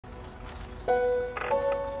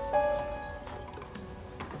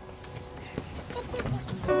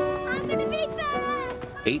I'm gonna be better!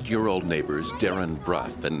 8-year-old neighbors Darren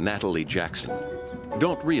Bruff and Natalie Jackson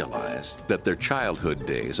don't realize that their childhood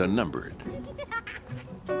days are numbered,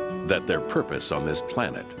 that their purpose on this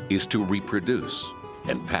planet is to reproduce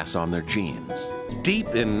and pass on their genes.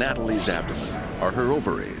 Deep in Natalie's abdomen are her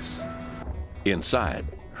ovaries. Inside,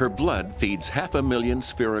 her blood feeds 500,000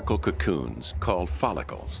 spherical cocoons called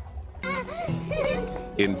follicles.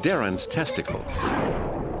 In Darren's testicles,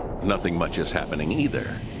 nothing much is happening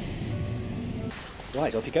either.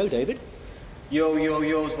 Right, off you go, David. Yo, yo,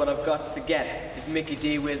 yo's what I've got to get. Is Mickey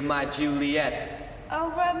D with my Juliet? Oh,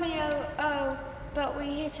 Romeo, oh, but we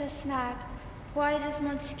hit a snag. Why does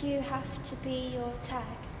Montague have to be your tag?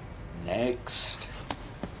 Next.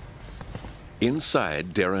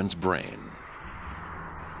 Inside Darren's brain,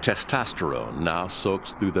 testosterone now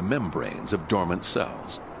soaks through the membranes of dormant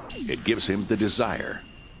cells. It gives him the desire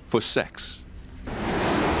for sex.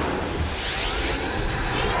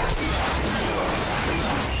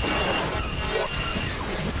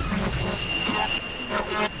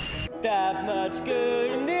 That much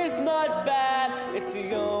good and this much bad. It's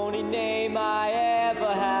the only name I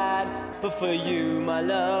ever had. But for you, my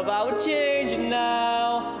love, I would change it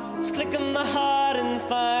now. Just click on my heart and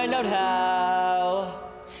find out how.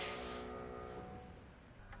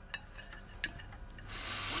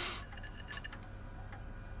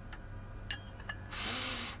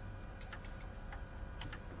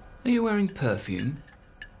 Are you wearing perfume?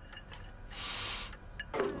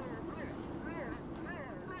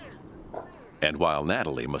 And while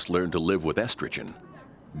Natalie must learn to live with estrogen,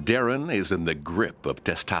 Darren is in the grip of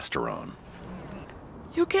testosterone.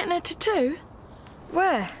 You're getting a tattoo?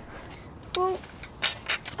 Where? Well,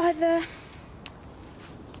 either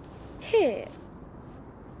here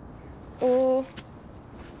or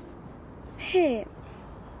here.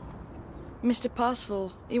 Mr.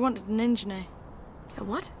 Parsifal, he wanted an engineer. A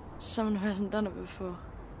what? Someone who hasn't done it before.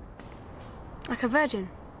 Like a virgin?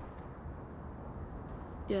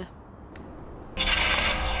 Yeah.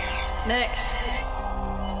 Next.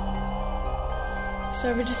 So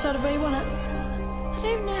have you decided where you want it? I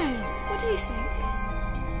don't know. What do you think?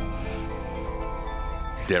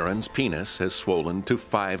 Darren's penis has swollen to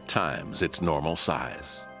 5 times its normal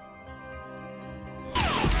size.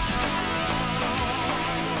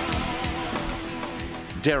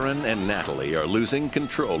 Darren and Natalie are losing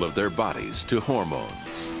control of their bodies to hormones.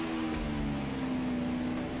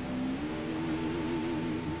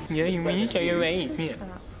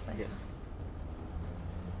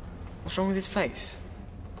 What's wrong with his face?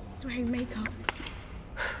 He's wearing makeup.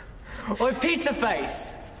 Oi, pizza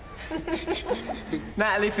face!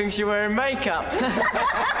 Natalie thinks you're wearing makeup.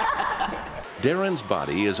 Darren's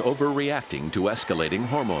body is overreacting to escalating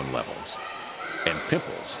hormone levels. And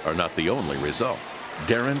pimples are not the only result.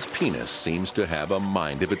 Darren's penis seems to have a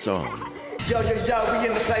mind of its own. Yo, yo, yo, we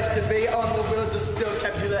in the place to be, on the wheels of steel,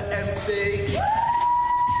 Capular MC.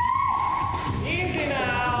 Easy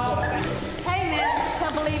now! Hey man,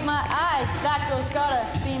 can't believe my eyes. That girl's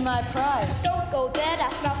gotta be my prize. Don't go there,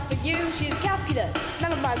 that's not for you. She's a Capular.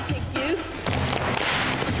 None of mine take you.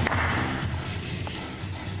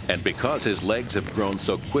 And because his legs have grown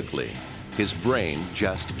so quickly, his brain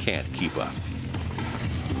just can't keep up.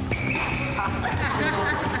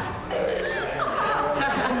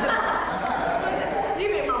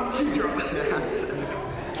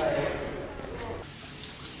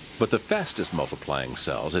 But the fastest multiplying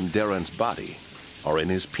cells in Darren's body are in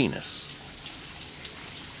his penis.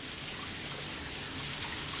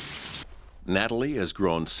 Natalie has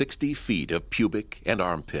grown 60 feet of pubic and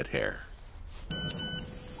armpit hair.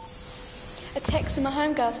 A text from a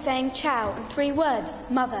homegirl saying ciao in 3 words.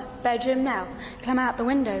 Mother, bedroom now. Climb out the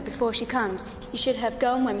window before she comes. You should have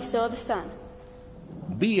gone when we saw the sun.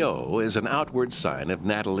 BO is an outward sign of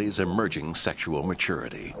Natalie's emerging sexual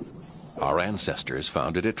maturity. Our ancestors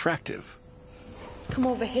found it attractive. Come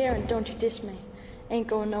over here and don't you diss me. Ain't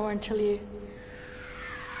going nowhere until you...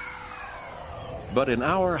 But in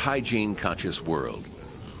our hygiene-conscious world,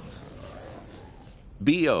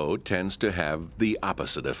 BO tends to have the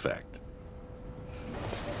opposite effect.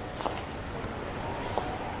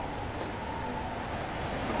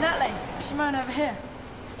 Natalie, Simone over here.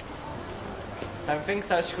 Don't think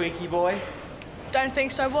so, squeaky boy. Don't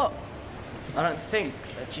think so what? I don't think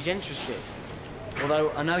that she's interested.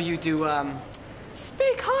 Although I know you do,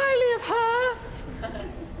 speak highly of her.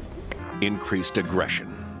 Increased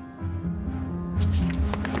aggression.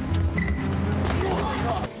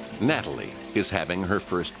 Natalie is having her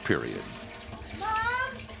first period. Mom!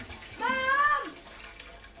 Mom!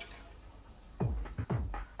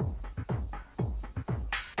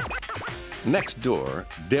 Next door,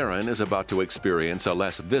 Darren is about to experience a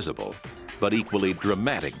less visible, but equally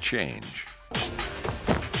dramatic change.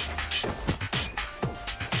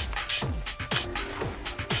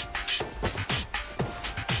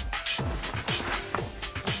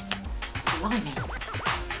 Blimey.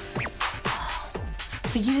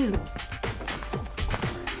 For you.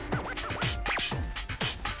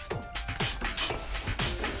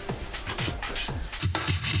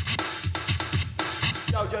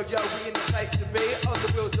 Yo, we in the place to be on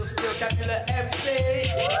the wheels of steel, Capulet MC.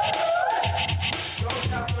 Go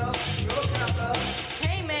Capra, go Capra.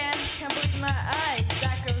 Hey man, can't believe my eyes.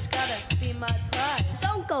 That girl's gotta be my prize.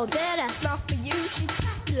 Don't go there, that's not for you. She's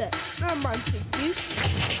Capulet, I'm onto you.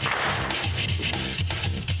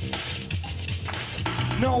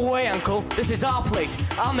 No way, Uncle. This is our place.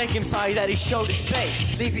 I'll make him sorry that he showed his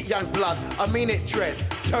face. Leave it, young blood. I mean it, Dread.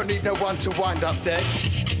 Don't need no one to wind up dead.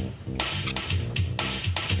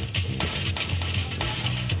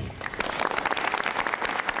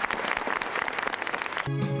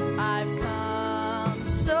 I've come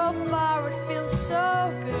so far, it feels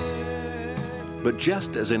so good. But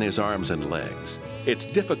just as in his arms and legs, it's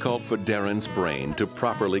difficult for Darren's brain to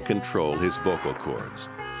properly control his vocal cords,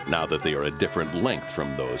 now that they are a different length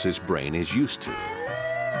from those his brain is used to.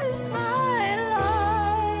 Lose my love.